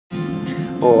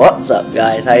What's up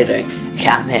guys, how you doing?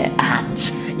 Cam here,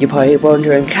 and you're probably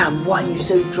wondering, Cam, why are you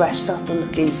so dressed up and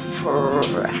looking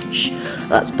fresh?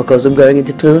 That's because I'm going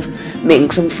into Plymouth,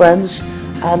 meeting some friends,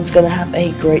 and gonna have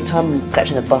a great time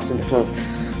catching a bus into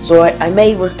Plymouth. So I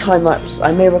may time-lapse,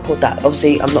 I may record that.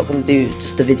 Obviously I'm not gonna do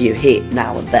just a video here,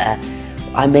 now and there.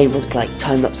 I may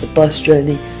time-lapse the bus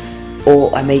journey,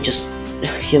 or I may just,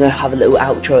 have a little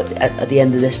outro at the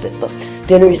end of this bit. But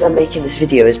the only reason I'm making this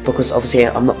video is because obviously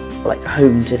I'm not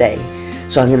home today,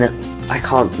 so I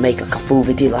can't make a full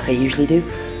video like I usually do.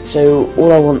 So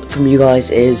all I want from you guys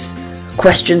is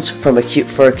questions for a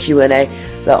Q&A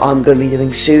that I'm going to be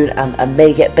doing soon, and I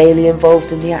may get Bailey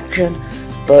involved in the action,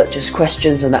 but just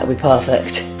questions, and that'll be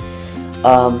perfect.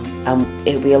 And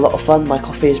it'll be a lot of fun. My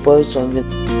coffee is boiled, so I'm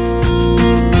gonna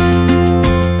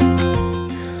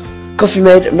coffee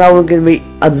made. Now I'm gonna meet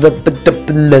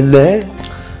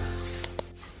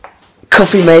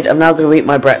coffee made. I'm now gonna eat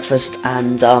my breakfast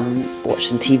and watch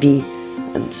some TV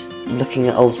and looking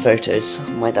at old photos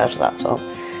on my dad's laptop.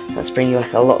 That's bringing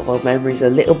back a lot of old memories. A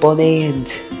little Bonnie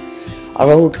and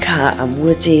our old cat and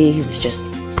Woody. It's just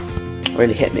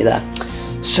really hit me there.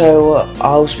 So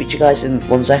I'll speak to you guys in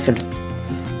 1 second.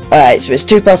 Alright, so it's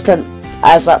 10:02.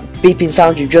 As that beeping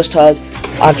sound you just heard,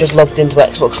 I've just logged into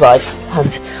Xbox Live,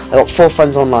 and I got 4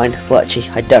 friends online. Well, actually,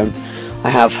 I don't.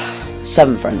 I have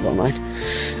 7 friends online,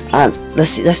 and let's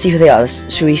see who they are.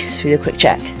 Should we do a quick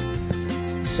check?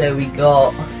 So we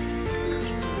got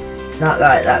that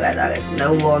guy,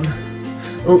 no one.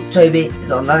 Oh, Toby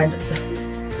is online.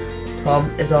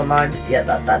 Tom is online. Yeah,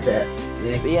 that's it.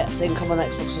 Yeah. But yeah, didn't come on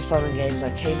Xbox for fun and games.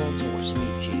 I came on to watch some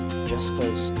YouTube just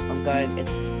because I'm going.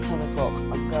 It's 10 o'clock.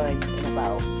 I'm going in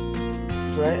about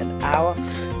an hour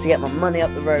to get my money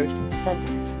up the road, then to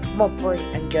get to Modbury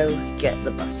and go get the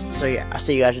bus. So yeah, I'll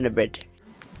see you guys in a bit.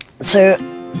 So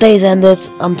day's ended.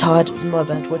 I'm tired in my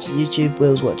bed watching YouTube.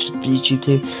 Will's watched YouTube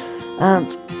too,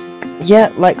 and yeah,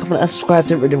 comment, and subscribe.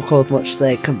 Didn't really record much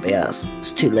today. Couldn't be asked.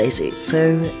 It's too lazy.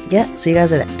 So yeah, see you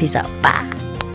guys in it. Peace out. Bye.